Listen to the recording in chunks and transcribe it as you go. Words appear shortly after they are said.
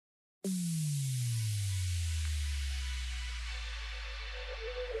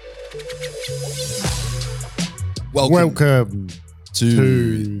Welcome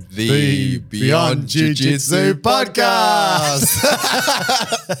to the Beyond Jiu-Jitsu podcast.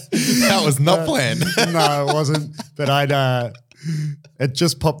 That was not planned. No, it wasn't. But it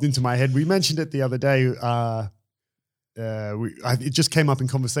just popped into my head. We mentioned it the other day. It just came up in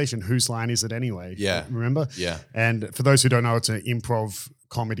conversation. Whose line is it anyway? Yeah. Remember? Yeah. And for those who don't know, it's an improv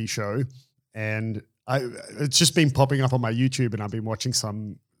comedy show. And it's just been popping up on my YouTube, and I've been watching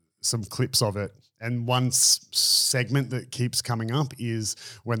some clips of it. And one segment that keeps coming up is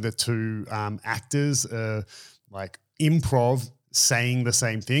when the two actors are like improv saying the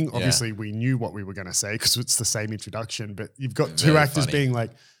same thing. Yeah. Obviously, we knew what we were going to say because it's the same introduction, but you've got two Very actors funny. being like,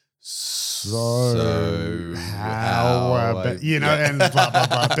 so how, but, you know, yeah. and blah, blah,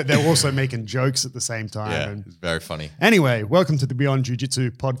 blah. But they're also making jokes at the same time. Yeah, And it's very funny. anyway, welcome to the Beyond Jiu-Jitsu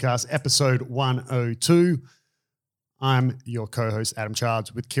podcast, episode 102. I'm your co-host, Adam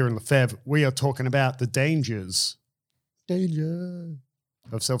Charles, with Kieran Lefebvre. We are talking about the danger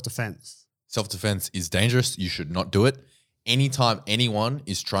of self-defense. Self-defense is dangerous. You should not do it. Anytime anyone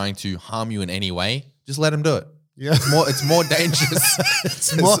is trying to harm you in any way, just let them do it. Yeah. It's more dangerous.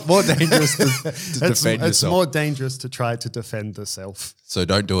 it's more dangerous to defend yourself. It's more dangerous to try to defend the self. So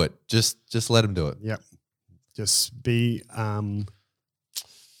don't do it. Just let them do it. Yep. Just be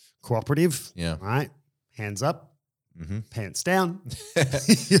cooperative. Yeah. Right? Hands up. Mm-hmm. Pants down.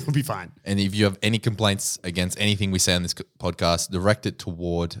 You'll be fine. And if you have any complaints against anything we say on this podcast, direct it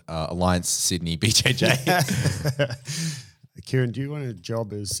toward Alliance Sydney BJJ. Kieran, do you want a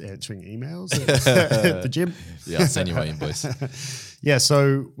job as answering emails at the gym? Yeah, I'll send you my invoice. Yeah,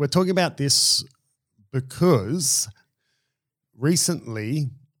 so we're talking about this because recently,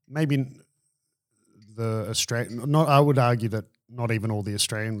 maybe the Australian, I would argue that not even all the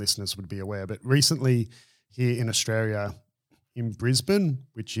Australian listeners would be aware, but recently here in Australia, in Brisbane,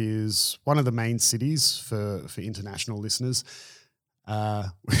 which is one of the main cities for international listeners,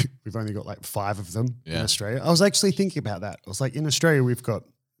 we've only got like 5 of them in Australia. I was actually thinking about that. I was like, in Australia, we've got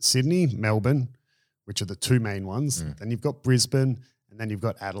Sydney, Melbourne, which are the 2 main ones. Then you've got Brisbane, and then you've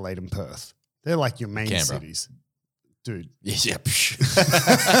got Adelaide and Perth. They're like your main Canberra. cities. Dude. Yeah.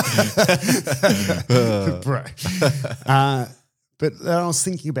 Bro. But then I was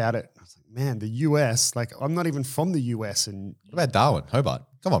thinking about it. I was like, man, the US, like I'm not even from the US. And What about Darwin, Hobart?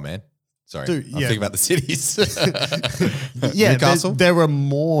 Come on, man. Sorry, Dude, I'm yeah. thinking about the cities. yeah, Newcastle? there are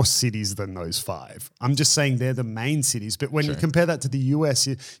more cities than those 5. I'm just saying they're the main cities. But when you compare that to the US,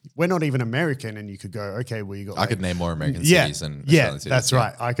 we're not even American, and you could go, okay, well, you got. I could name more American cities than Australian cities. That's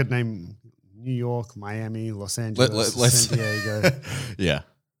right. I could name New York, Miami, Los Angeles, let's- San Diego. Yeah.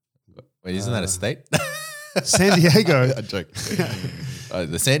 Wait, isn't that a state? San Diego, I'm joking.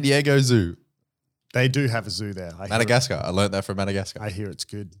 The San Diego Zoo. they do have a zoo there. Madagascar. I learned that from Madagascar. I hear it's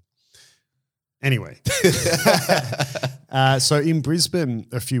good. Anyway, so in Brisbane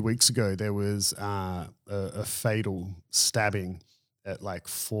a few weeks ago, there was a fatal stabbing at like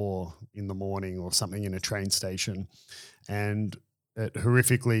 4 a.m. or something in a train station, and it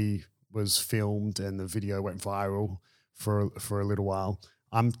horrifically was filmed, and the video went viral for a little while.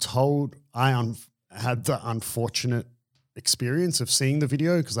 I'm told I had the unfortunate experience of seeing the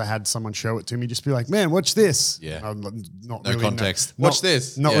video because I had someone show it to me, just be like, man, watch this. Yeah. Not No really context. not- Watch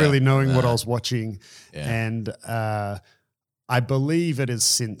this. Not Yeah. really knowing what Nah. I was watching. Yeah. And I believe it is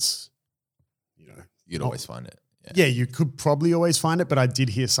since, You'd always find it. yeah, you could probably always find it, but I did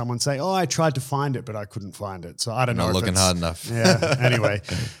hear someone say, oh, I tried to find it, but I couldn't find it. So I don't know. Not if looking it's- hard enough. Yeah, anyway.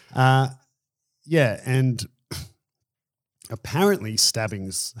 Yeah, and apparently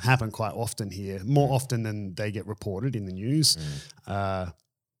stabbings happen quite often here, more often than they get reported in the news.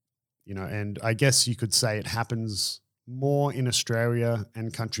 And I guess you could say it happens more in Australia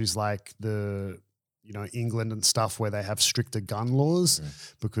and countries like England and stuff where they have stricter gun laws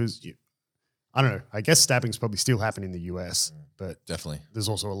because I don't know. I guess stabbings probably still happen in the US, but Definitely. there's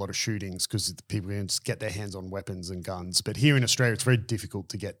also a lot of shootings because people can just get their hands on weapons and guns. But here in Australia, it's very difficult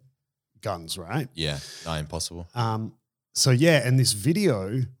to get guns, right? Yeah. Not impossible. So yeah, and this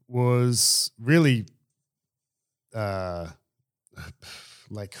video was really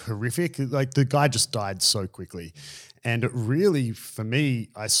like horrific. Like the guy just died so quickly. And it really, for me,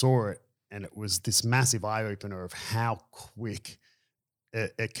 I saw it and it was this massive eye-opener of how quick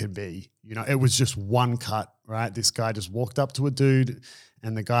it can be. It was just one cut, right? This guy just walked up to a dude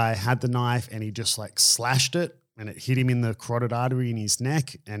and the guy had the knife and he just like slashed it and it hit him in the carotid artery in his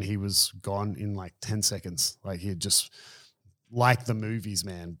neck and he was gone in like 10 seconds. Like he had just, like the movies,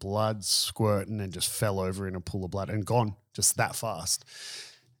 man, blood squirting and just fell over in a pool of blood and gone just that fast.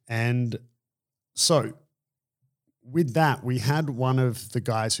 And so with that, we had one of the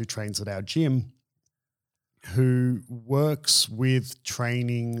guys who trains at our gym who works with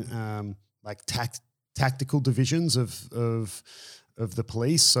training like tactical divisions of the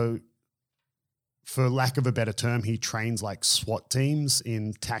police. So for lack of a better term, he trains like SWAT teams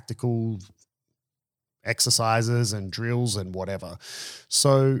in tactical exercises and drills and whatever.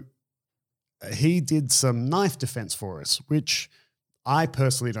 So he did some knife defense for us, which I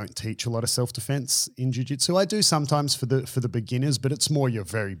personally don't teach a lot of self-defense in jiu-jitsu. I do sometimes for the beginners, but it's more your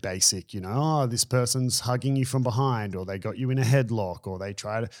very basic, this person's hugging you from behind, or they got you in a headlock, or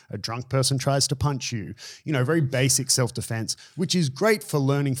a drunk person tries to punch you, very basic self-defense, which is great for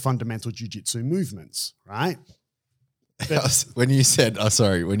learning fundamental jiu-jitsu movements, right? When you said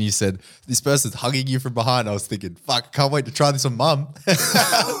this person's hugging you from behind, I was thinking, fuck, I can't wait to try this on mum.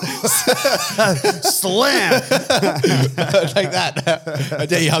 Slam. Like that. I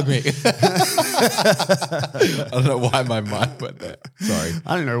dare you hug me. I don't know why my mind went there. Sorry.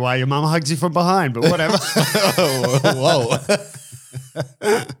 I don't know why your mum hugs you from behind, but whatever. Whoa.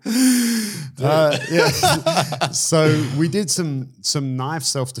 Yeah. So we did some knife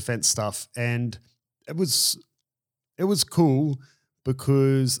self-defense stuff, and it was cool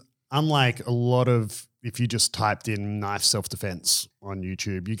because unlike a lot of, if you just typed in knife self-defense on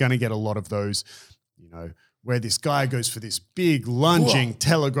YouTube, you're going to get a lot of those, where this guy goes for this big lunging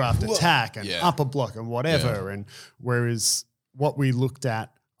telegraphed attack and upper block and whatever. Yeah. And whereas what we looked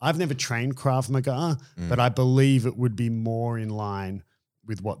at, I've never trained Krav Maga, but I believe it would be more in line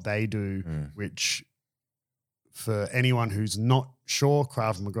with what they do, which for anyone who's not sure,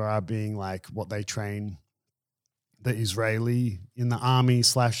 Krav Maga being like what they train the Israeli in the army /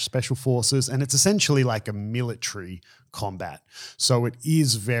 special forces. And it's essentially like a military combat. So it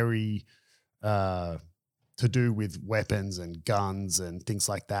is very to do with weapons and guns and things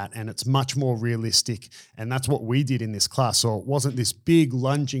like that. And it's much more realistic. And that's what we did in this class. So it wasn't this big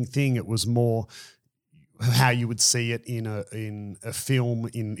lunging thing. It was more how you would see it in a film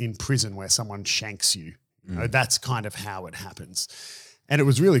in prison where someone shanks you. That's kind of how it happens. And it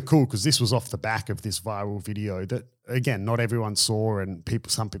was really cool because this was off the back of this viral video that, again, not everyone saw, and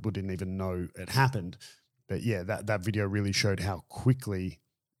some people didn't even know it happened. But yeah, that video really showed how quickly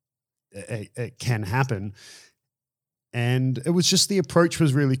it can happen. And it was just, the approach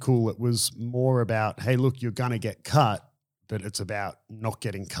was really cool. It was more about, hey, look, you're going to get cut, but it's about not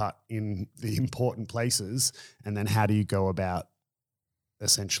getting cut in the important places. And then how do you go about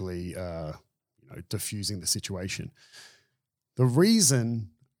essentially diffusing the situation? The reason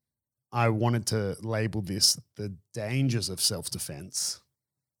I wanted to label this the dangers of self-defense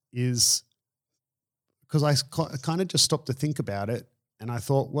is because I kind of just stopped to think about it, and I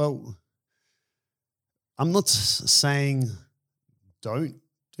thought, well, I'm not saying don't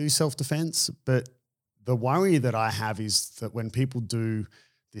do self-defense, but the worry that I have is that when people do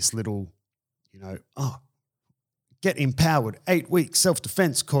this little, get empowered 8-week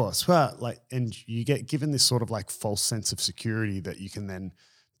self-defense course, and you get given this sort of like false sense of security that you can then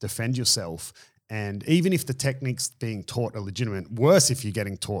defend yourself. And even if the techniques being taught are legitimate, worse if you're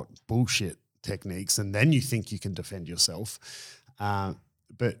getting taught bullshit techniques and then you think you can defend yourself.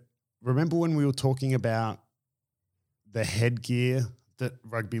 But remember when we were talking about the headgear that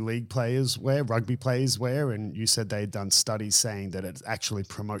rugby players wear, and you said they had done studies saying that it actually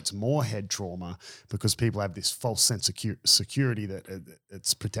promotes more head trauma because people have this false sense of security that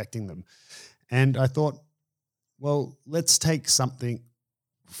it's protecting them. And I thought, well, let's take something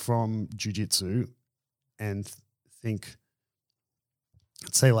from jiu-jitsu and think,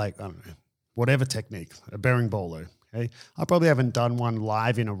 let's say like, I don't know, whatever technique, a berimbolo, okay? I probably haven't done one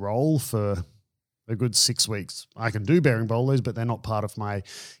live in a roll for a good 6 weeks. I can do berimbolos, but they're not part of my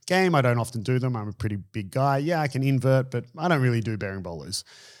game. I don't often do them. I'm a pretty big guy. Yeah, I can invert, but I don't really do berimbolos.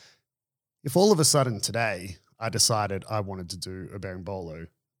 If all of a sudden today I decided I wanted to do a berimbolo,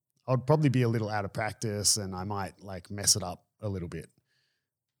 I'd probably be a little out of practice and I might like mess it up a little bit.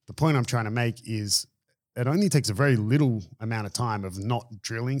 The point I'm trying to make is it only takes a very little amount of time of not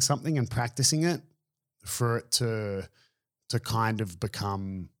drilling something and practicing it for it to kind of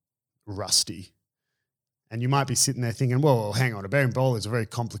become rusty. And you might be sitting there thinking, well, hang on, a berimbolo is a very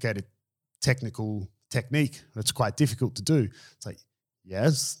complicated technical technique. It's quite difficult to do. It's like,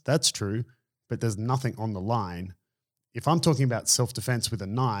 yes, that's true, but there's nothing on the line. If I'm talking about self-defense with a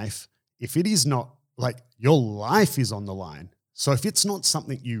knife, if it is not like your life is on the line. So if it's not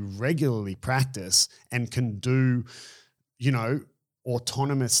something you regularly practice and can do,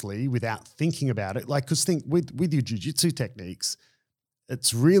 autonomously without thinking about it, like, because think with your jiu-jitsu techniques,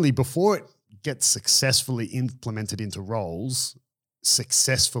 it's really before it gets successfully implemented into roles,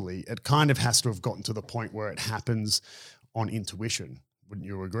 successfully, it kind of has to have gotten to the point where it happens on intuition. Wouldn't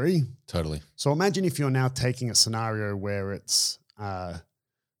you agree? Totally. So imagine if you're now taking a scenario where it's,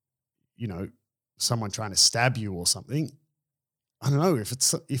 someone trying to stab you or something. I don't know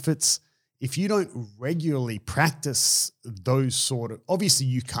if you don't regularly practice those sort of, obviously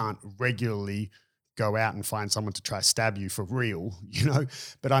you can't regularly go out and find someone to try to stab you for real,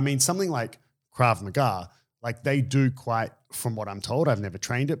 but I mean, something like Krav Maga, like they do quite, from what I'm told, I've never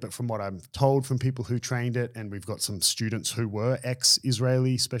trained it, but from what I'm told from people who trained it, and we've got some students who were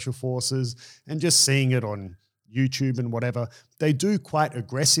ex-Israeli special forces, and just seeing it on YouTube and whatever, they do quite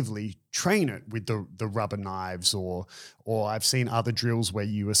aggressively train it with the rubber knives, or I've seen other drills where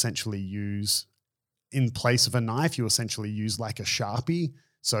you essentially use, in place of a knife, you essentially use like a Sharpie.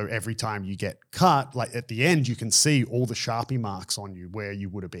 So every time you get cut, like at the end, you can see all the Sharpie marks on you where you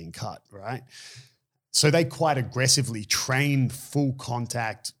would have been cut, right? So they quite aggressively train full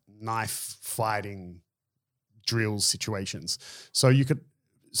contact knife fighting drills situations. So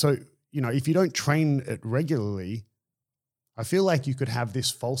if you don't train it regularly, I feel like you could have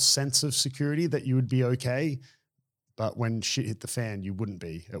this false sense of security that you would be okay, but when shit hit the fan, you wouldn't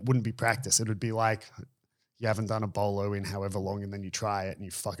be. It wouldn't be practice. It would be like you haven't done a bolo in however long, and then you try it and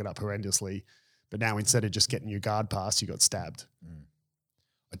you fuck it up horrendously. But now instead of just getting your guard pass, you got stabbed.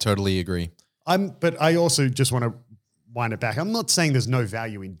 I totally agree. But I also just want to wind it back. I'm not saying there's no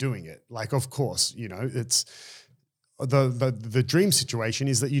value in doing it. Like, of course, it's the dream situation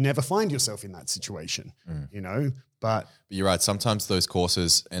is that you never find yourself in that situation, but you're right. Sometimes those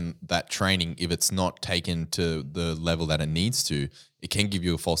courses and that training, if it's not taken to the level that it needs to, it can give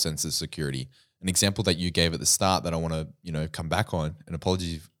you a false sense of security. An example that you gave at the start that I want to, come back on, and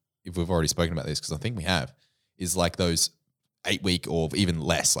apologies if we've already spoken about this, because I think we have, is like those 8-week or even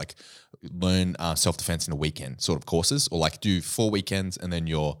less, like learn self-defense in a weekend sort of courses, or like do 4 weekends and then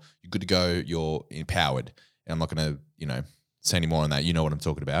you're good to go, you're empowered. And I'm not going to, say any more on that. You know what I'm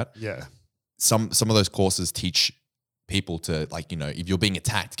talking about. Yeah. Some of those courses teach people to, like, if you're being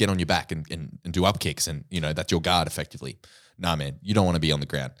attacked, get on your back and do up kicks, and, that's your guard effectively. Nah, man, you don't want to be on the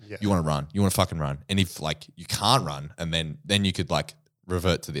ground. Yeah. You want to run. You want to fucking run. And if like you can't run, and then you could like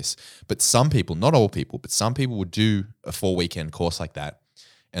revert to this. But some people, not all people, but some people would do a 4-weekend course like that.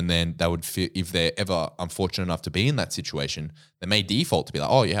 And then they would feel, if they're ever unfortunate enough to be in that situation, they may default to be like,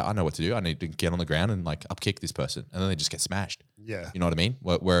 oh yeah, I know what to do. I need to get on the ground and like up kick this person. And then they just get smashed. Yeah. You know what I mean?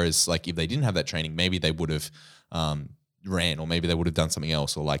 Whereas like if they didn't have that training, maybe they would have ran, or maybe they would have done something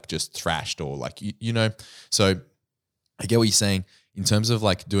else, or like just thrashed, or like, So I get what you're saying in terms of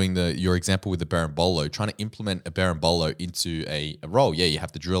like doing your example with the berimbolo, trying to implement a berimbolo into a role. Yeah, you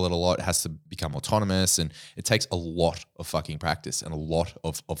have to drill it a lot. It has to become autonomous, and it takes a lot of fucking practice and a lot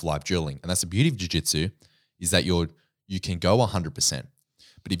of live drilling. And that's the beauty of jiu-jitsu, is that you can go 100%.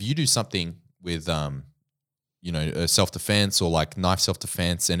 But if you do something with, a self-defense or like knife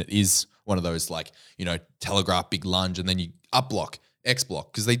self-defense, and it is one of those like, telegraph big lunge and then you up block, X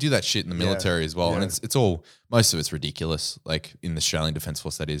block, because they do that shit in the military as well. Yeah. And it's all, most of it's ridiculous, like in the Australian Defence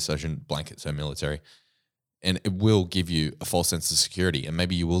Force that is, so I shouldn't blanket so military. And it will give you a false sense of security, and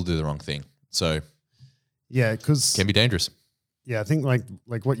maybe you will do the wrong thing. So yeah, because it can be dangerous. Yeah, I think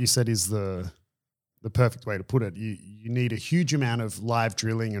like what you said is the perfect way to put it. You need a huge amount of live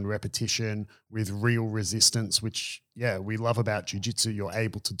drilling and repetition with real resistance, which, yeah, we love about jiu-jitsu. You're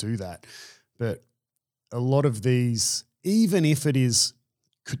able to do that. But a lot of these, even if it is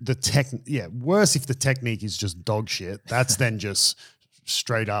worse if the technique is just dog shit. That's then just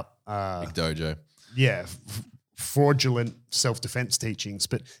straight up big dojo. Yeah, fraudulent self-defense teachings.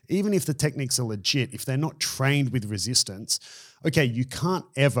 But even if the techniques are legit, if they're not trained with resistance, okay, you can't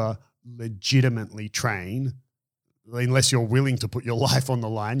ever legitimately train unless you're willing to put your life on the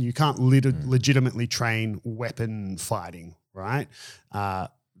line. You can't legitimately train weapon fighting, right?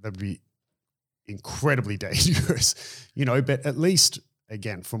 That'd be incredibly dangerous, but at least,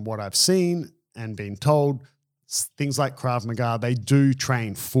 again, from what I've seen and been told, things like Krav Maga, they do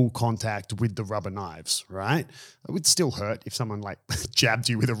train full contact with the rubber knives, right? It would still hurt if someone like jabbed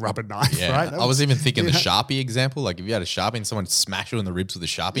you with a rubber knife, right? I was even thinking the Sharpie example. Like if you had a Sharpie and someone smashed you in the ribs with a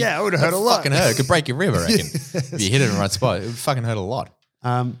Sharpie. Yeah, it would hurt a lot. Fucking hurt. It could break your rib, I reckon. If you hit it in the right spot, it would fucking hurt a lot.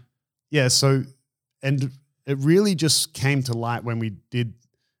 So, and it really just came to light when we did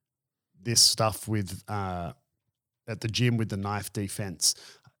this stuff with at the gym with the knife defense,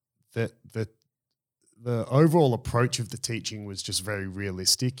 that the overall approach of the teaching was just very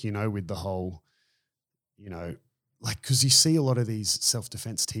realistic, with the whole, because you see a lot of these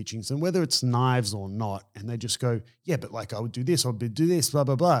self-defense teachings, and whether it's knives or not, and they just go, yeah, but like I would do this, I would do this, blah,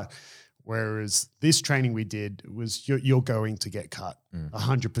 blah, blah. Whereas this training we did was you're going to get cut.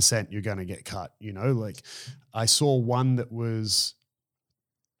 100% you're going to get cut. You know, like I saw one that was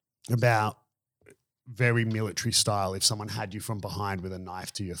about very military style, if someone had you from behind with a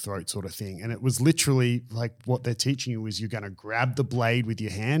knife to your throat sort of thing. And it was literally like what they're teaching you is you're going to grab the blade with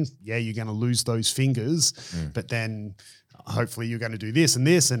your hand. Yeah, you're going to lose those fingers, but then hopefully you're going to do this,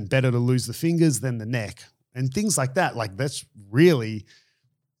 and better to lose the fingers than the neck and things like that. Like that's really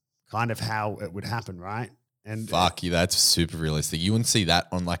kind of how it would happen, right? And fuck you, that's super realistic. You wouldn't see that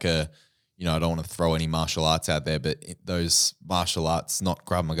on like a, you know, I don't want to throw any martial arts out there, but those martial arts, not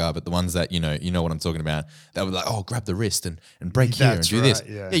Krav Maga, but the ones that, you know what I'm talking about, that were like, oh, grab the wrist and break here and do this.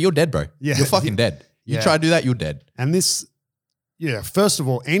 Yeah. You're dead, bro. Yeah. You're fucking dead. You try to do that, you're dead. And this, first of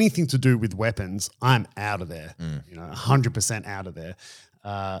all, anything to do with weapons, I'm out of there, 100% out of there.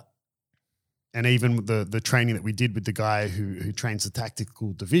 And even the training that we did with the guy who trains the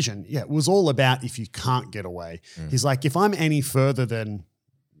tactical division, it was all about if you can't get away. He's like, if I'm any further than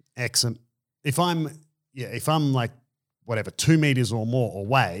X, if I'm like whatever 2 meters or more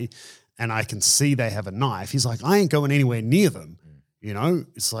away, and I can see they have a knife, he's like, I ain't going anywhere near them. You know,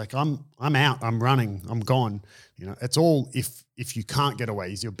 it's like I'm out, I'm running, I'm gone. You know, it's all if you can't get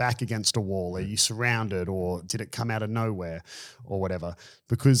away, is your back against a wall, are you surrounded, or did it come out of nowhere, or whatever?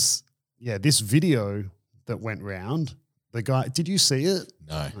 Because this video that went round, the guy, did you see it?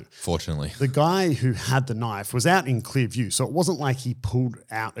 No, fortunately. The guy who had the knife was out in clear view. So it wasn't like he pulled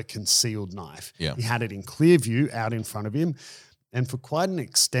out a concealed knife. Yeah. He had it in clear view out in front of him. And for quite an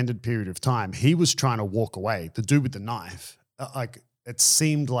extended period of time, he was trying to walk away, the dude with the knife. Like it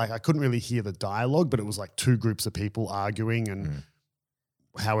seemed like I couldn't really hear the dialogue, but it was like two groups of people arguing and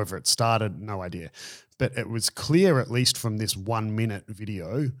however it started, no idea. But it was clear, at least from this 1 minute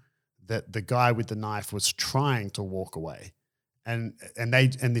video, that the guy with the knife was trying to walk away. And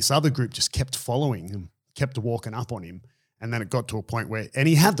this other group just kept following him, kept walking up on him. And then it got to a point where, and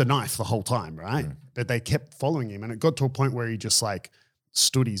he had the knife the whole time, right? But they kept following him. And it got to a point where he just like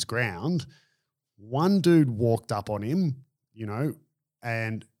stood his ground. One dude walked up on him, you know,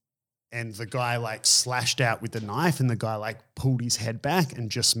 and the guy like slashed out with the knife, and the guy like pulled his head back and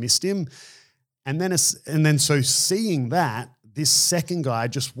just missed him. And then so seeing that, this second guy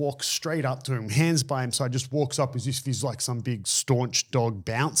just walks straight up to him, hands by him side, just walks up as if he's like some big staunch dog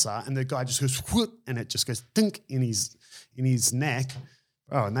bouncer, and the guy just goes whoop, and it just goes thunk in his neck.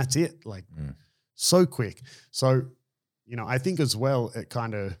 Oh, and that's it. Like so quick. So, you know, I think as well, it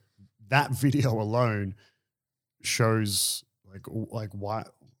kind of, that video alone shows like why.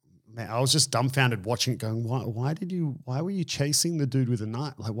 Man, I was just dumbfounded watching it, going, why were you chasing the dude with a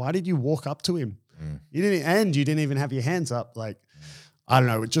knife? Like, why did you walk up to him? You didn't even have your hands up. Like, I don't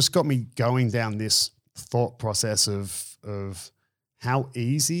know. It just got me going down this thought process of how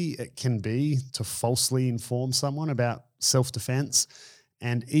easy it can be to falsely inform someone about self-defense.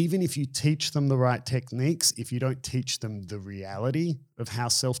 And even if you teach them the right techniques, if you don't teach them the reality of how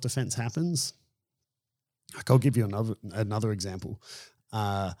self-defense happens, like I'll give you another example.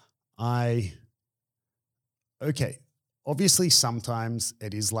 Obviously sometimes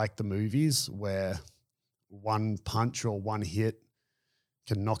it is like the movies where one punch or one hit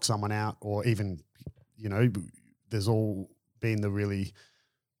can knock someone out, or even, you know, there's all been the really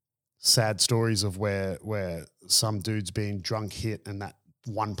sad stories of where some dude's been drunk hit and that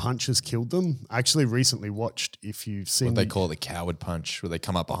one punch has killed them. I actually recently watched, if you've seen what they call the coward punch, where they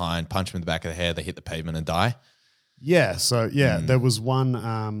come up behind, punch them in the back of the head, they hit the pavement and die. Yeah. So there was one,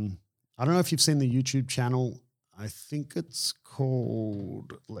 I don't know if you've seen the YouTube channel. I think it's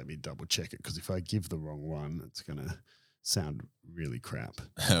called, let me double check it, because if I give the wrong one, it's going to sound really crap.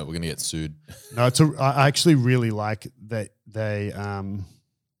 We're going to get sued. No, I actually really like that they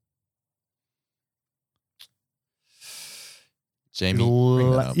Jamie,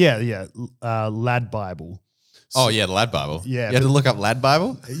 bring that up. Lad Bible. Oh yeah, the Lad Bible. Yeah, you had to look up Lad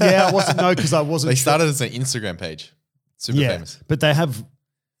Bible. Yeah, I wasn't because I wasn't. They started as an Instagram page. Super famous. But they have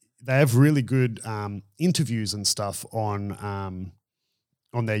really good interviews and stuff on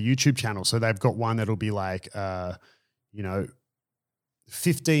their YouTube channel. So they've got one that'll be like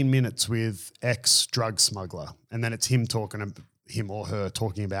 15 minutes with ex drug smuggler, and then it's him or her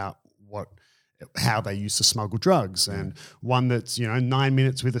talking about how they used to smuggle drugs, and one that's 9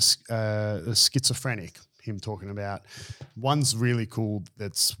 minutes with a schizophrenic, him talking about. One's really cool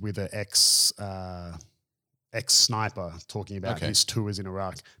that's with an ex-sniper talking about his tours in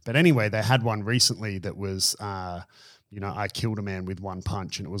Iraq. But anyway, they had one recently that was, I killed a man with one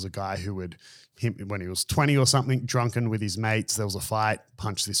punch, and it was a guy who when he was 20 or something, drunken with his mates, there was a fight,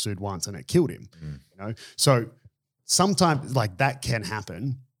 punched this dude once, and it killed him. So sometimes like that can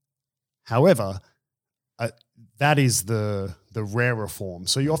happen. However, that is the rarer form.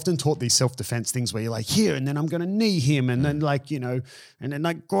 So you're often taught these self-defense things where you're like, here, and then I'm going to knee him, and then and then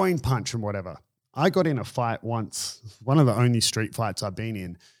like groin punch and whatever. I got in a fight once, one of the only street fights I've been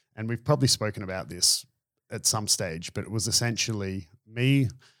in, and we've probably spoken about this at some stage, but it was essentially me,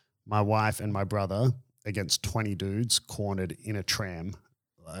 my wife, and my brother against 20 dudes cornered in a tram,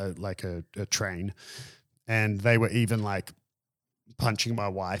 like a train, and they were even like punching my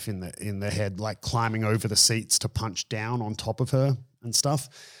wife in the head, like climbing over the seats to punch down on top of her and stuff.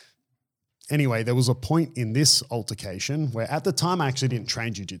 Anyway, there was a point in this altercation where at the time I actually didn't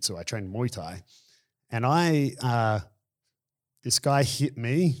train jiu-jitsu, I trained Muay Thai. And this guy hit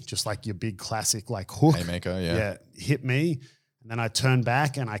me, just like your big classic like hook. Haymaker, yeah. Yeah, hit me. And then I turned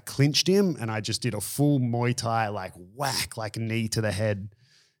back and I clinched him and I just did a full Muay Thai like whack, like a knee to the head,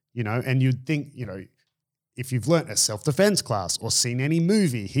 and you'd think, if you've learnt a self-defense class or seen any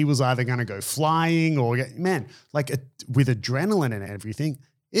movie, he was either going to go flying or with adrenaline and everything,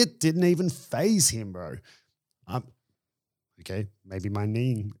 it didn't even phase him, bro. Okay, maybe my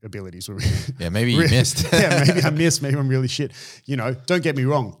kneeing abilities were maybe you missed. Yeah, maybe I missed. Maybe I'm really shit. Don't get me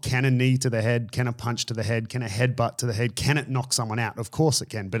wrong. Can a knee to the head? Can a punch to the head? Can a headbutt to the head? Can it knock someone out? Of course it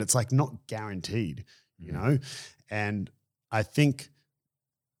can, but it's like not guaranteed, And I think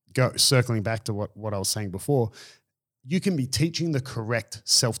circling back to what I was saying before, you can be teaching the correct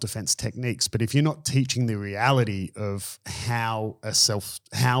self-defense techniques, but if you're not teaching the reality of how a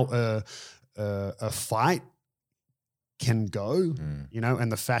fight can go,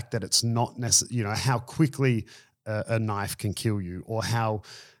 and the fact that it's not necessarily, how quickly a knife can kill you, or how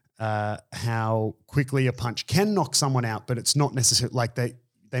quickly a punch can knock someone out, but it's not necessarily like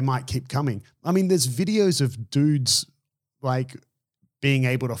they might keep coming. I mean, there's videos of dudes like being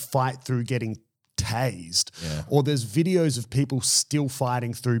able to fight through getting tased, or there's videos of people still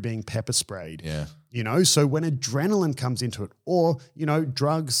fighting through being pepper sprayed. So when adrenaline comes into it, or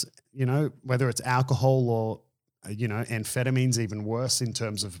drugs, whether it's alcohol or amphetamines, even worse in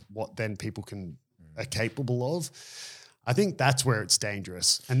terms of what then people are capable of. I think that's where it's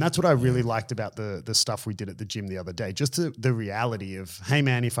dangerous. And that's what I really liked about the stuff we did at the gym the other day. Just the reality of, hey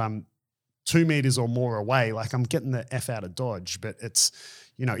man, if I'm 2 meters or more away, like I'm getting the F out of Dodge, but it's,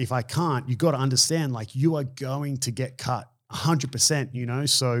 if I can't, you got to understand, like you are going to get cut 100%,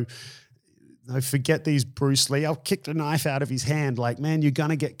 so forget these Bruce Lee, I'll kick the knife out of his hand. Like, man, you're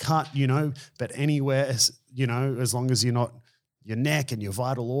going to get cut, but anywhere, as long as you're not your neck and your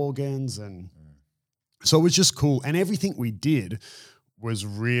vital organs. And so it was just cool. And everything we did was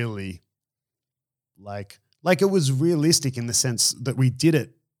really like it was realistic in the sense that we did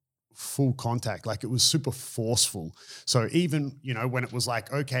it full contact. Like it was super forceful. So even, when it was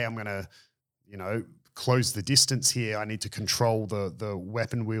like, okay, I'm going to, close the distance here, I need to control the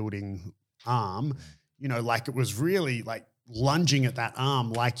weapon wielding arm, like it was really like lunging at that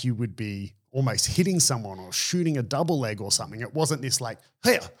arm like you would be almost hitting someone or shooting a double leg or something. It wasn't this like,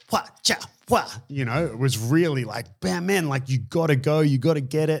 hey, wha, cha, wha, it was really like, bam, man, like you got to go, you got to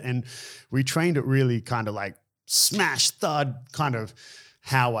get it. And we trained it really kind of like smash, thud, kind of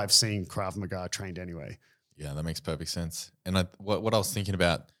how I've seen Krav Maga trained anyway. Yeah, that makes perfect sense. And what I was thinking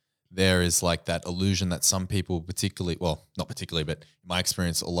about there is like that illusion that some people particularly, well, not particularly, but in my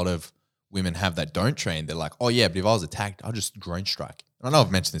experience, a lot of women have that don't train. They're like, oh yeah, but if I was attacked, I'll just groin strike. And I know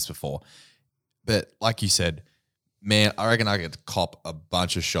I've mentioned this before, but like you said, man, I reckon I could cop a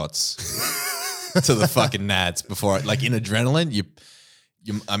bunch of shots to the fucking nads before, like in adrenaline,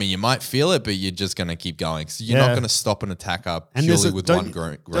 you might feel it, but you're just going to keep going. So you're not going to stop an attacker purely with one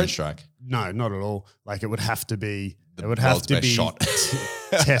groin strike. No, not at all. Like it would have to be, shot.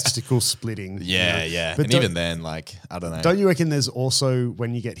 Testicle splitting. Yeah, yeah. But even then, like, I don't know. Don't you reckon there's also,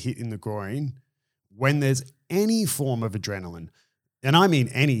 when you get hit in the groin, when there's any form of adrenaline, and I mean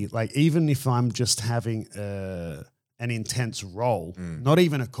any, like even if I'm just having an intense role, not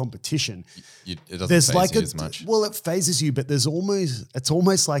even a competition, it doesn't phase you as much. Well, it phases you, but it's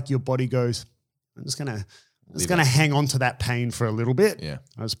almost like your body goes, I'm just going to hang on to that pain for a little bit. Yeah.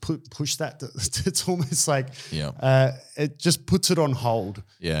 I just push that. It's almost like it just puts it on hold.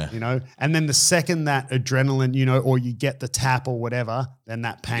 Yeah. And then the second that adrenaline, or you get the tap or whatever, then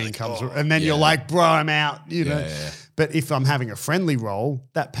that pain comes. And then you're like, bro, I'm out, Yeah. But if I'm having a friendly role,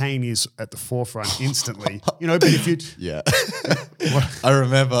 that pain is at the forefront instantly, but if you... Yeah. I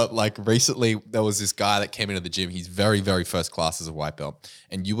remember like recently there was this guy that came into the gym. He's very, very first class as a white belt.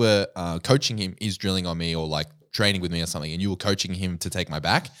 And you were coaching him. He's drilling on me or like training with me or something. And you were coaching him to take my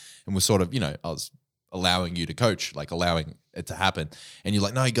back. And was sort of, I was allowing you to coach, like allowing it to happen. And you're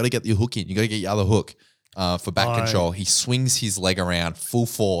like, no, you got to get your hook in. You got to get your other hook. for back control. He swings his leg around full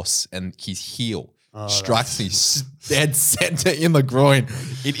force and his heel strikes me dead center in the groin.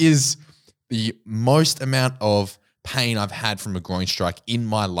 It is the most amount of pain I've had from a groin strike in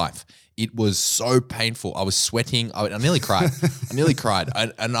my life. It was so painful. I was sweating. I nearly cried.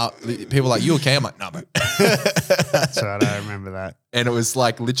 People were like, "You okay?" I'm like, "No, bro." That's right. I remember that. And it was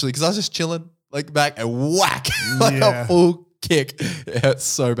like literally because I was just chilling, like back and whack, like a full kick. It hurt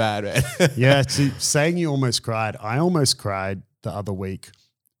so bad, man. Yeah. Saying you almost cried. I almost cried the other week.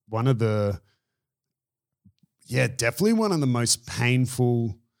 Definitely one of the most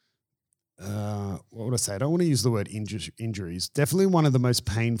painful. What would I say? I don't want to use the word injuries. Definitely one of the most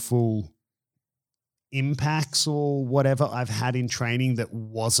painful impacts or whatever I've had in training that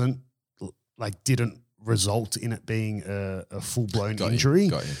didn't result in it being a full-blown injury.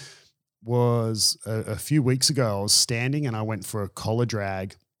 Got you. Was a few weeks ago. I was standing and I went for a collar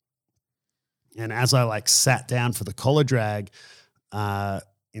drag. And as I sat down for the collar drag,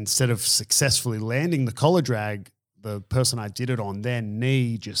 instead of successfully landing the collar drag, the person I did it on, their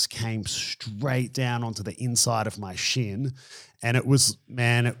knee just came straight down onto the inside of my shin. And it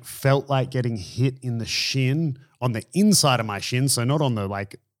felt like getting hit in the shin on the inside of my shin. So not on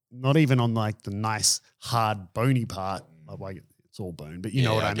not even on the nice, hard, bony part. It's all bone, but you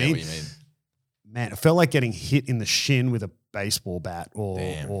know what I mean? What you mean. Man, it felt like getting hit in the shin with a baseball bat or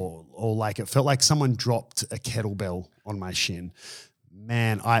it felt like someone dropped a kettlebell on my shin.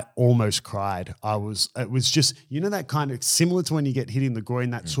 Man, I almost cried. It was just, that kind of similar to when you get hit in the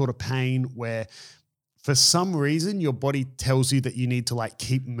groin, that sort of pain where for some reason your body tells you that you need to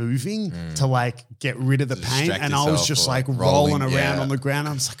keep moving to get rid of the pain. And I was just rolling around on the ground.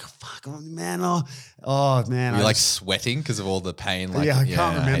 I was like, oh, fuck, man. Oh man. You're sweating because of all the pain. I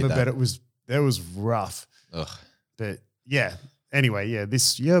can't remember, but it was rough. Ugh. But yeah. Anyway,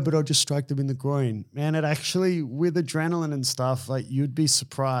 but I just struck them in the groin. Man, it actually, with adrenaline and stuff, you'd be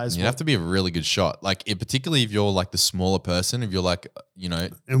surprised. You'd have to be a really good shot. Particularly if you're the smaller person, if you're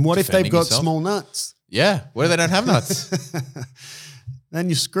and what if they've got yourself? small nuts? Yeah. What if they don't have nuts? Then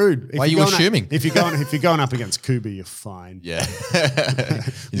you're screwed. Why are you assuming? If you're going up against Kuba, you're fine. Yeah.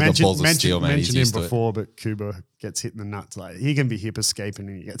 He's got balls of steel, man. Mentioned him before, but Kuba gets hit in the nuts. He can be hip escaping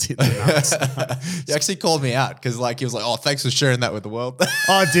and he gets hit in the nuts. He actually called me out because he was like, "Oh, thanks for sharing that with the world."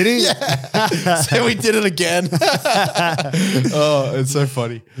 Oh, did he? Yeah. So we did it again. Oh, it's so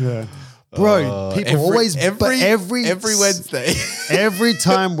funny. Yeah. Bro, people every Wednesday. Every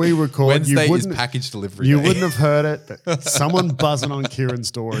time we record, Wednesday is package delivery. You day. wouldn't have heard it, but someone buzzing on Kieran's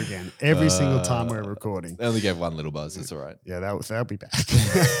door again every single time we're recording. They only gave one little buzz. It's all right. Yeah, that'll be back.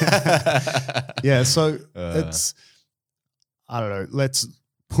 Yeah, so it's I don't know. Let's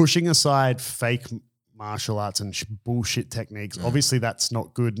pushing aside fake martial arts and bullshit techniques. Obviously, that's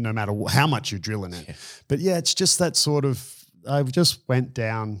not good, no matter how much you're drilling it. Yeah. But yeah, it's just that sort of. I've just went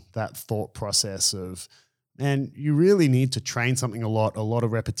down that thought process of, man, you really need to train something a lot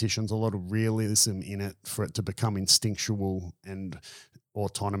of repetitions, a lot of realism in it for it to become instinctual and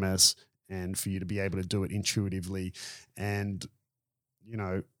autonomous and for you to be able to do it intuitively. And,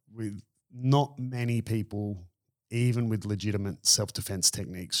 with not many people, even with legitimate self-defense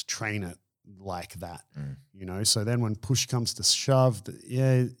techniques, train it like that, So then when push comes to shove,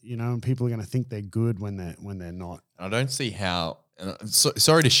 and people are going to think they're good when they're not. I don't see how.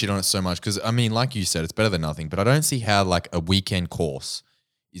 Sorry to shit on it so much because like you said, it's better than nothing. But I don't see how a weekend course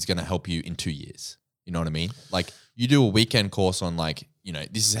is going to help you in 2 years. You know what I mean? You do a weekend course on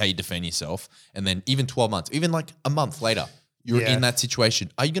this is how you defend yourself, and then even 12 months, even a month later, you're in that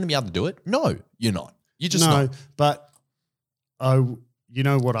situation. Are you going to be able to do it? No, you're not. You're just not. But you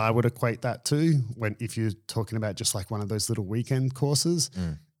know what I would equate that to if you're talking about just one of those little weekend courses?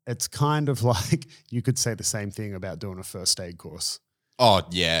 It's kind of you could say the same thing about doing a first aid course. Oh,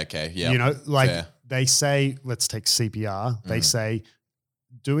 yeah, okay, yeah. Fair. They say, let's take CPR. They say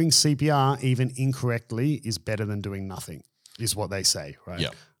doing CPR even incorrectly is better than doing nothing, is what they say, right? Yeah.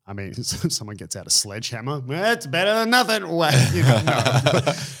 If someone gets out a sledgehammer, well, it's better than nothing. But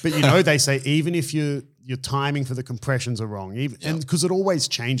they say even if your timing for the compressions are wrong, and because it always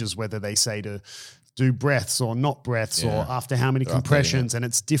changes whether they say to do breaths or not breaths or after how many compressions, and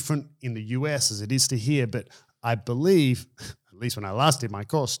it's different in the US as it is to here. But I believe, at least when I last did my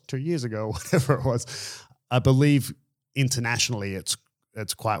course 2 years ago, whatever it was, I believe internationally it's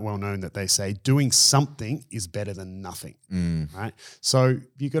quite well known that they say doing something is better than nothing, right? So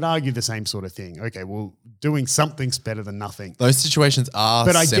you could argue the same sort of thing. Okay, well, doing something's better than nothing. Those situations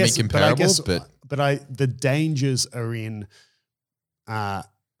are semi-comparable, but the dangers are in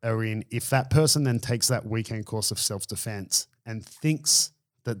if that person then takes that weekend course of self-defense and thinks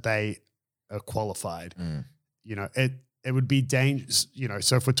that they are qualified. You know, it would be dangerous. You know,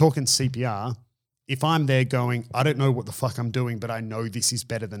 so if we're talking CPR, if I'm there going, I don't know what the fuck I'm doing, but I know this is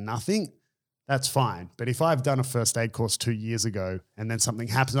better than nothing, that's fine. But if I've done a first aid course 2 years ago and then something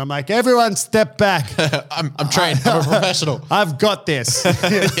happens, I'm like, everyone step back. I'm trained. I'm a professional. I've got this.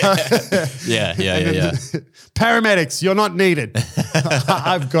 Yeah. Paramedics, you're not needed.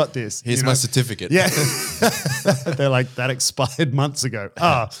 I've got this. Here's my certificate. Yeah. They're like, that expired months ago.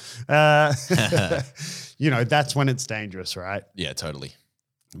 You know, that's when it's dangerous, right? Yeah, totally.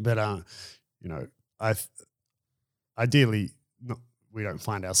 But, you know, ideally, we don't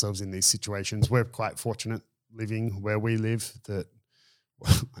find ourselves in these situations. We're quite fortunate living where we live that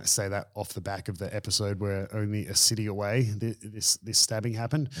I say that off the back of the episode where only a city away this stabbing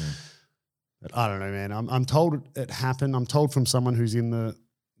happened. But I don't know, man. I'm told it happened. I'm told from someone who's in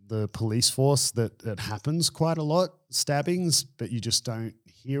the police force that it happens quite a lot, stabbings, but you just don't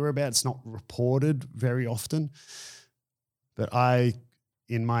hear about. It's not reported very often. But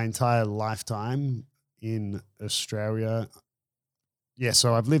in my entire lifetime in Australia,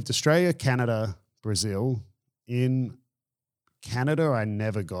 so I've lived Australia, Canada, Brazil. In Canada, I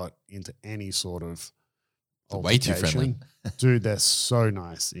never got into any sort of way too friendly. Dude, they're so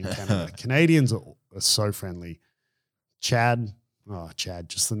nice in Canada. Canadians are so friendly. Chad,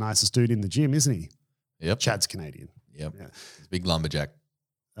 just the nicest dude in the gym, isn't he? Yep. Chad's Canadian. Yep. Yeah. Big lumberjack.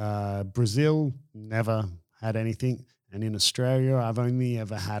 Brazil, never had anything. And in Australia, I've only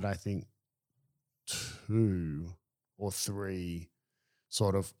ever had, I think, 2 or 3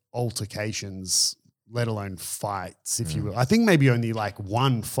 sort of altercations, let alone fights, if you will. I think maybe only like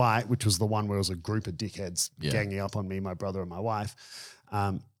one fight, which was the one where it was a group of dickheads ganging up on me, my brother and my wife.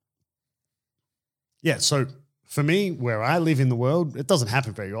 So for me, where I live in the world, it doesn't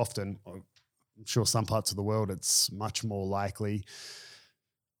happen very often. I'm sure some parts of the world it's much more likely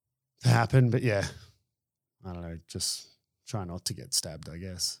to happen. But yeah, I don't know, just try not to get stabbed, I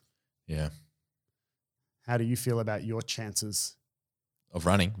guess. Yeah. How do you feel about your chances? Of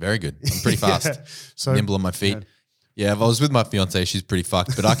running? Very good. I'm pretty fast. So nimble on my feet. Yeah, if I was with my fiance, she's pretty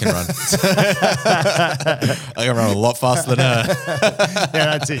fucked, but I can run. I can run a lot faster than her.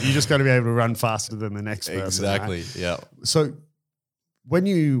 Yeah, that's it. You just got to be able to run faster than the next person. Exactly, right? yeah. So when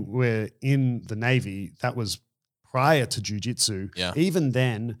you were in the Navy, that was prior to jiu-jitsu. Yeah. Even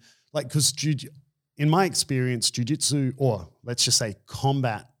then, like, because in my experience, jiu-jitsu, or let's just say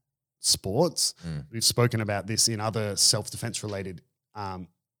combat sports, we've spoken about this in other self-defense related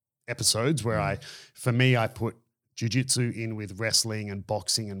episodes where I put jiu-jitsu in with wrestling and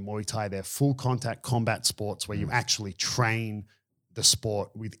boxing and Muay Thai. They're full contact combat sports where you actually train the sport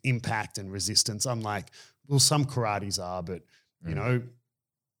with impact and resistance. Unlike, well, some karates are, but you know,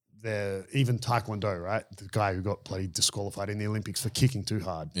 they're even Taekwondo, right? The guy who got bloody disqualified in the Olympics for kicking too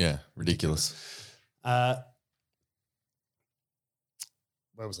hard. Yeah, ridiculous.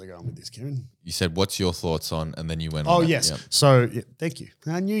 Where was I going with this, Kieran? You said, what's your thoughts on, and then you went on. Oh, yes. Yep. So, thank you.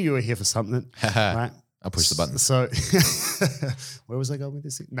 I knew you were here for something, right? I'll push the button. So, where was I going with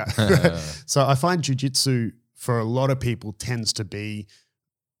this? No. So, I find jiu-jitsu for a lot of people tends to be,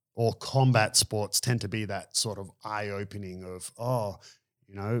 or combat sports tend to be that sort of eye-opening of,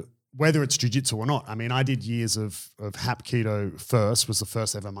 whether it's jiu-jitsu or not. I mean, I did years of Hapkido first, was the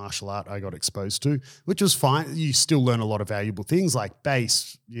first ever martial art I got exposed to, which was fine. You still learn a lot of valuable things like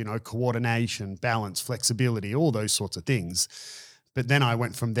base, coordination, balance, flexibility, all those sorts of things. But then I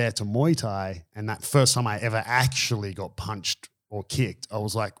went from there to Muay Thai, and that first time I ever actually got punched or kicked, I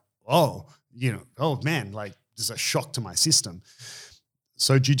was like, oh man, like this is a shock to my system.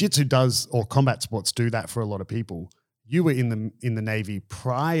 So jiu-jitsu does, or combat sports do that for a lot of people. You were in the Navy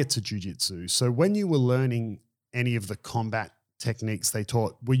prior to jiu-jitsu. So when you were learning any of the combat techniques they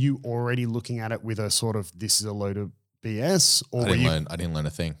taught, were you already looking at it with a sort of, this is a load of BS? Or I didn't learn a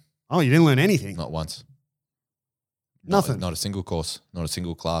thing. Oh, you didn't learn anything? Not once. Nothing? Not a single course, not a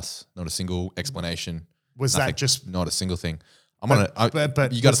single class, not a single explanation. Was nothing, that just... Not a single thing.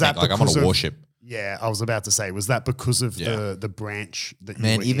 But you got to think, like, I'm on a warship. Yeah, I was about to say, was that because of the branch that you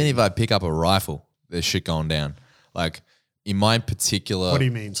were even in? if I pick up a rifle, there's shit going down. Like, in my particular... What do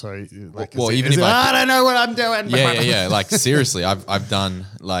you mean? Sorry. Like, I don't know what I'm doing. Yeah. Like, seriously, I've done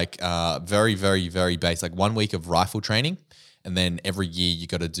like very, very, very basic, like 1 week of rifle training. And then every year you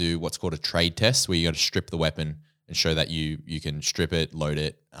got to do what's called a trade test, where you got to strip the weapon and show that you can strip it, load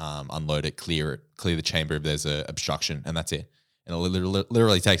it, unload it, clear the chamber if there's a obstruction, and that's it. And it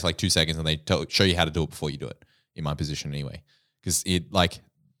literally takes like 2 seconds, and they show you how to do it before you do it, in my position anyway. Because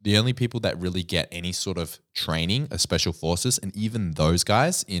the only people that really get any sort of training are special forces, and even those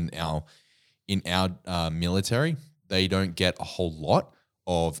guys in our military, they don't get a whole lot,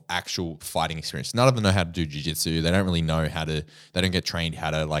 of actual fighting experience. None of them know how to do jiu-jitsu. They don't really know they don't get trained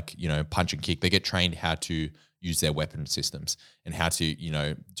how to punch and kick. They get trained how to use their weapon systems and how to,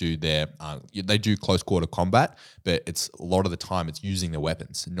 do their, they do close quarter combat, but it's a lot of the time it's using their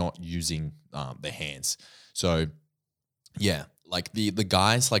weapons, not using their hands. So yeah, like the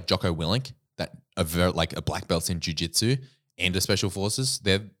guys like Jocko Willink that are a black belts in jiu-jitsu and the special forces,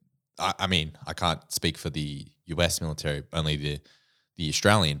 I can't speak for the US military, only the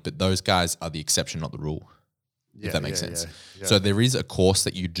Australian, but those guys are the exception, not the rule, if that makes sense. Yeah. So there is a course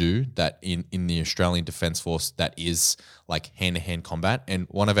that you do that in the Australian Defence Force that is like hand-to-hand combat. And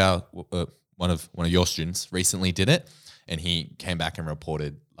one of your students recently did it, and he came back and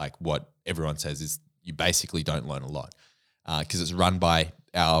reported like what everyone says is you basically don't learn a lot because it's run by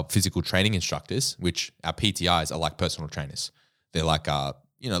our physical training instructors, which our PTIs are like personal trainers. They're like,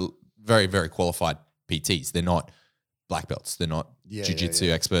 very, very qualified PTs. They're not black belts. They're not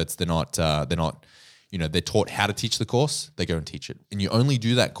jiu-jitsu experts. They're not, they're taught how to teach the course. They go and teach it. And you only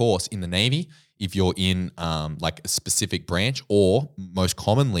do that course in the Navy if you're in like a specific branch, or most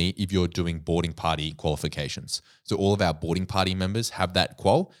commonly if you're doing boarding party qualifications. So all of our boarding party members have that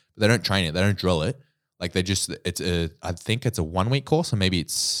qual, but they don't train it. They don't drill it. Like I think it's a 1 week course, or maybe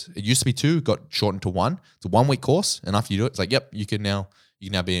it used to be 2, got shortened to 1. It's a 1 week course. And after you do it, it's like, yep, you can now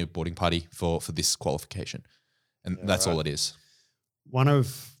be a boarding party for this qualification. And that's all it is. One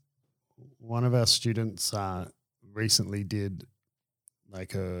of our students recently did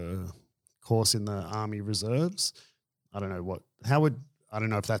like a course in the Army Reserves. I don't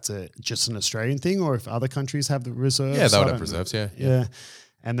know if that's just an Australian thing or if other countries have the reserves. Yeah, they would have reserves. Yeah.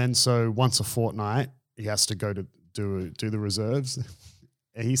 And then so once a fortnight, he has to go to do the reserves.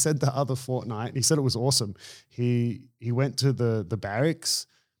 And he said the other fortnight, he said it was awesome. He went to the barracks.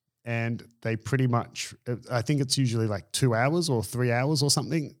 And they pretty much, I think it's usually like 2 hours or 3 hours or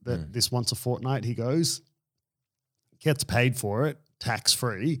something that this once a fortnight he goes, gets paid for it, tax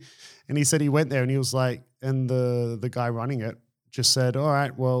free. And he said he went there and he was like, and the guy running it just said, all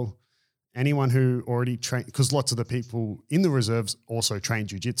right, well, anyone who already trained, because lots of the people in the reserves also train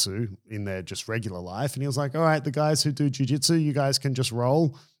jiu-jitsu in their just regular life. And he was like, all right, the guys who do jiu-jitsu, you guys can just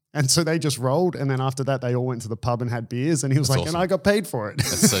roll. And so they just rolled, and then after that, they all went to the pub and had beers, and he was like, awesome. And I got paid for it.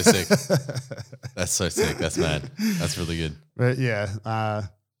 That's so sick. That's so sick. That's mad. That's really good. But yeah. I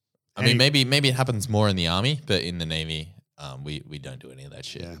mean, maybe it happens more in the Army, but in the Navy, we don't do any of that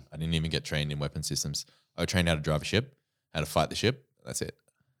shit. Yeah. I didn't even get trained in weapon systems. I trained how to drive a ship, how to fight the ship. That's it.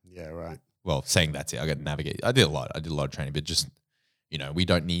 Yeah, right. Well, saying that's it, I got to navigate. I did a lot of training, but just, we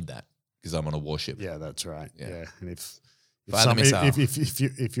don't need that because I'm on a warship. Yeah, that's right. Yeah. And if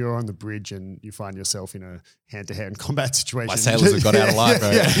you're on the bridge and you find yourself in a hand-to-hand combat situation, my sailors have got out alive,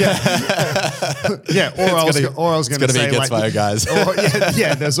 bro. Yeah. Or I was going to say, be against my own guys.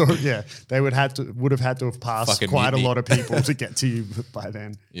 They would have had to have passed fucking quite mutiny. A lot of people to get to you by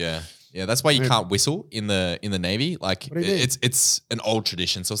then. Yeah. Yeah, that's why you can't whistle in the Navy. Like it's an old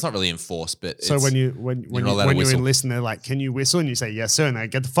tradition, so it's not really enforced. But so when you enlist, and they're like, "Can you whistle?" and you say, "Yes, sir," and they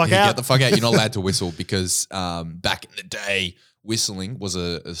get the fuck out. Get the fuck out. You're not allowed to whistle because back in the day, whistling was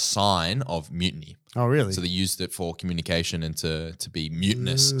a sign of mutiny. Oh, really? So they used it for communication and to be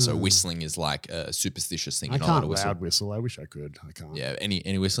mutinous. So whistling is like a superstitious thing. You're not allowed to whistle. Loud whistle. I wish I could. I can't. Yeah,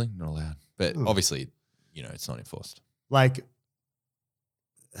 any whistling, not allowed. But obviously, it's not enforced. Like.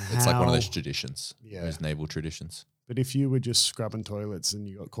 It's like one of those traditions, those naval traditions. But if you were just scrubbing toilets and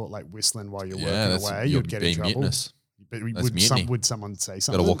you got caught like whistling while you're working away, you'd get in trouble. Mutinous. But would someone say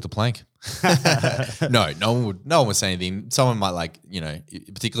something? Got to walk the plank. No one would say anything. Someone might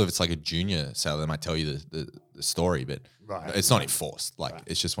particularly if it's like a junior sailor, they might tell you the story, but it's not enforced.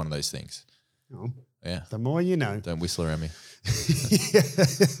 It's just one of those things. Oh. Yeah. The more you know. Don't whistle around me.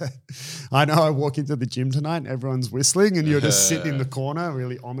 I know I walk into the gym tonight and everyone's whistling and you're just sitting in the corner,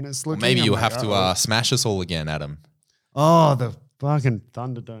 really ominous looking. Well, maybe you'll have to smash us all again, Adam. Oh, the fucking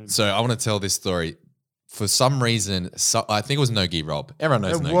Thunderdome. So I want to tell this story. For some reason, I think it was No-Gi Rob. Everyone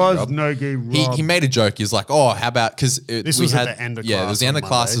knows No-Gi Rob. No-Gi Rob. He made a joke. He was like, oh, how about, because this was at the end of class. Yeah, it was the end of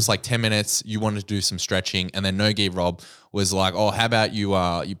class. It was like 10 minutes. You wanted to do some stretching. And then No-Gi Rob was like, oh, how about you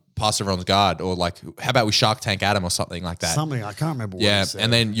pass everyone's guard? Or like, how about we Shark Tank Adam or something like that? Something, I can't remember what he said.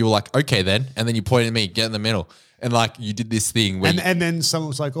 And then you were like, okay then. And then you pointed at me, get in the middle. And like you did this thing where and then someone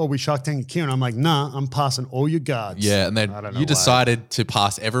was like, oh, we Shark Tank Kieran. I'm like, nah, I'm passing all your guards. Yeah, and then you decided to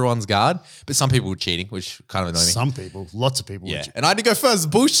pass everyone's guard, but some people were cheating, which kind of annoyed me. Some people, lots of people. Yeah, and I had to go first.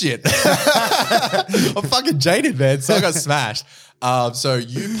 Bullshit. I'm fucking jaded, man. So I got smashed. So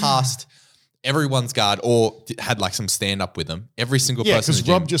you passed everyone's guard or had like some stand up with them. Every single Yeah, person in because the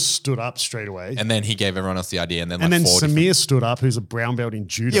gym. Rob just stood up straight away. And then he gave everyone else the idea. And then And like then four Samir stood up, who's a brown belt in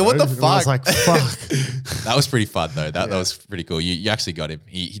judo. Yeah, what the and I was fuck? like, fuck. That was pretty fun though. That was pretty cool. You actually got him.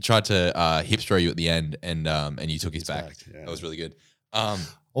 He tried to hip throw you at the end and you took his back. yeah. That was really good.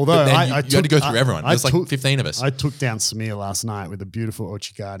 Although but then I you had took- to go through everyone. I There's like took- 15 of us. I took down Samir last night with a beautiful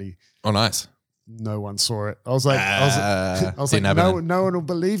Ochigari. Oh, nice. No one saw it. I was like, I was like, didn't happen no one will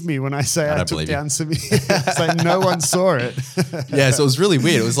believe me when I say I don't took believe you. down Samir. It's like no one saw it. Yeah, so it was really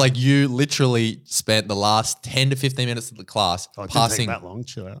weird. It was like you literally spent the last 10 to 15 minutes of the class Oh, it didn't take passing. that long.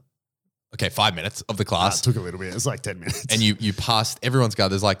 Chill out. Okay, 5 minutes of the It class. took a little bit. It was like 10 minutes. And you passed everyone's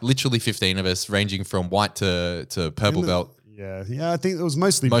guard. There's like literally 15 of us, ranging from white to purple belt. Yeah. I think it was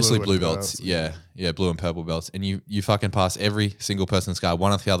mostly Mostly blue blue and belts. purple. Yeah, blue and purple belts. And you fucking pass every single person's guard,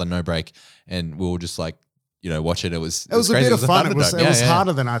 one after the other, no break. And we were just like, watch it. It was It was a crazy. bit of fun. It was Thunderdome. Yeah.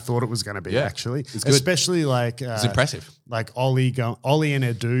 harder than I thought it was going to be. Yeah. Actually, It's good. especially like It was impressive. like Ollie and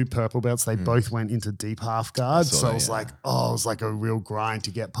Edu purple belts. They both went into deep half guard, saw so that, it was yeah. like, it was like a real grind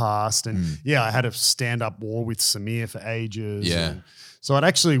to get past. And I had a stand up war with Samir for ages. Yeah. and so it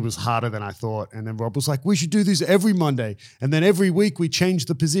actually was harder than I thought. And then Rob was like, we should do this every Monday. And then every week we change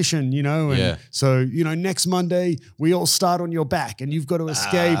the position, And Yeah. so, next Monday we all start on your back and you've got to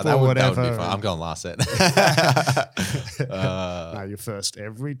escape or That whatever. would be fun. I'm going last set. No, you're first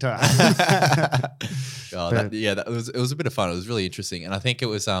every time. It was a bit of fun. It was really interesting. And I think it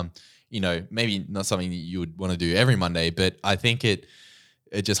was, maybe not something that you would want to do every Monday, but I think it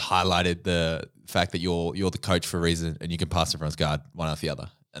just highlighted the fact that you're the coach for a reason and you can pass everyone's guard one after the other.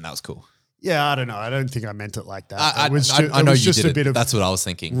 And that was cool. Yeah, I don't know. I don't think I meant it like that. I It was know you just did a it. bit of That's what I was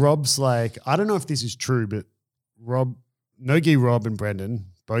thinking. Rob's like, I don't know if this is true, but Nogi, Rob, and Brendan,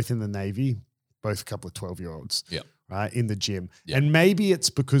 both in the Navy, both a couple of 12-year-olds. Yeah. Right, in the gym. Yeah. And maybe it's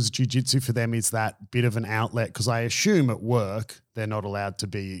because jiu-jitsu for them is that bit of an outlet because I assume at work they're not allowed to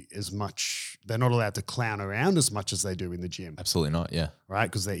they're not allowed to clown around as much as they do in the gym, Absolutely not. Yeah. right?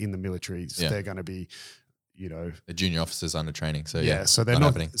 Because they're in the military. So Yeah. they're going to be, The junior officers under training. So so they're not.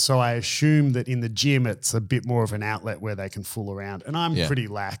 happening. So I assume that in the gym, it's a bit more of an outlet where they can fool around. And I'm Yeah. pretty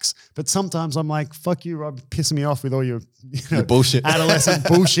lax, but sometimes I'm like, "Fuck you, Rob, pissing me off with all your, Your bullshit. adolescent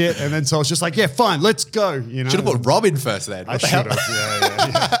bullshit." And then so I was just like, "Yeah, fine, let's go." Should have put Rob in first then. I What the should hell?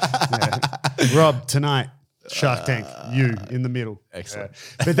 have. Yeah. Rob, tonight, Shark Tank, you in the middle. Excellent.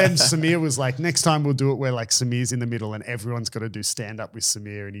 Yeah. But then Samir was like, "Next time we'll do it where like Samir's in the middle and everyone's got to do stand up with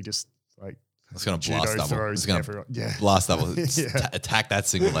Samir," and he just like. It's going to Judo blast double. throws It's going everyone. to Yeah. blast double. Yeah. Attack that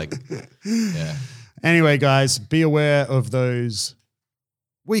single leg. Yeah. Anyway, guys, be aware of those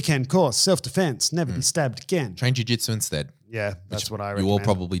weekend course, self-defense, never be stabbed again. Train jiu-jitsu instead. Yeah, that's what I You recommend. all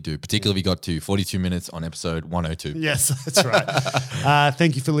probably do, particularly if you got to 42 minutes on episode 102. Yes, that's right.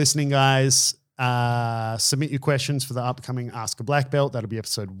 Thank you for listening, guys. Submit your questions for the upcoming Ask a Black Belt. That'll be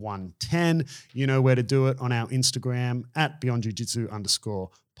episode 110. You know where to do it on our Instagram at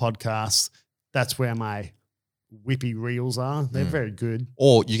BeyondJujitsu_podcast. That's where my whippy reels are. They're very good.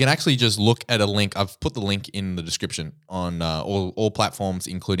 Or you can actually just look at a link. I've put the link in the description on all platforms,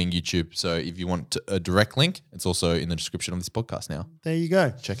 including YouTube. So if you want a direct link, it's also in the description of this podcast now. There you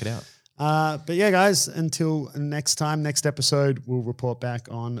go. Check it out. But yeah, guys, until next time, next episode, we'll report back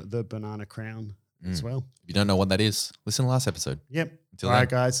on the Banana Crown as well. If you don't know what that is, listen to last episode. Yep. Until All right,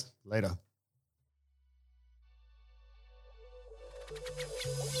 then. guys. Later.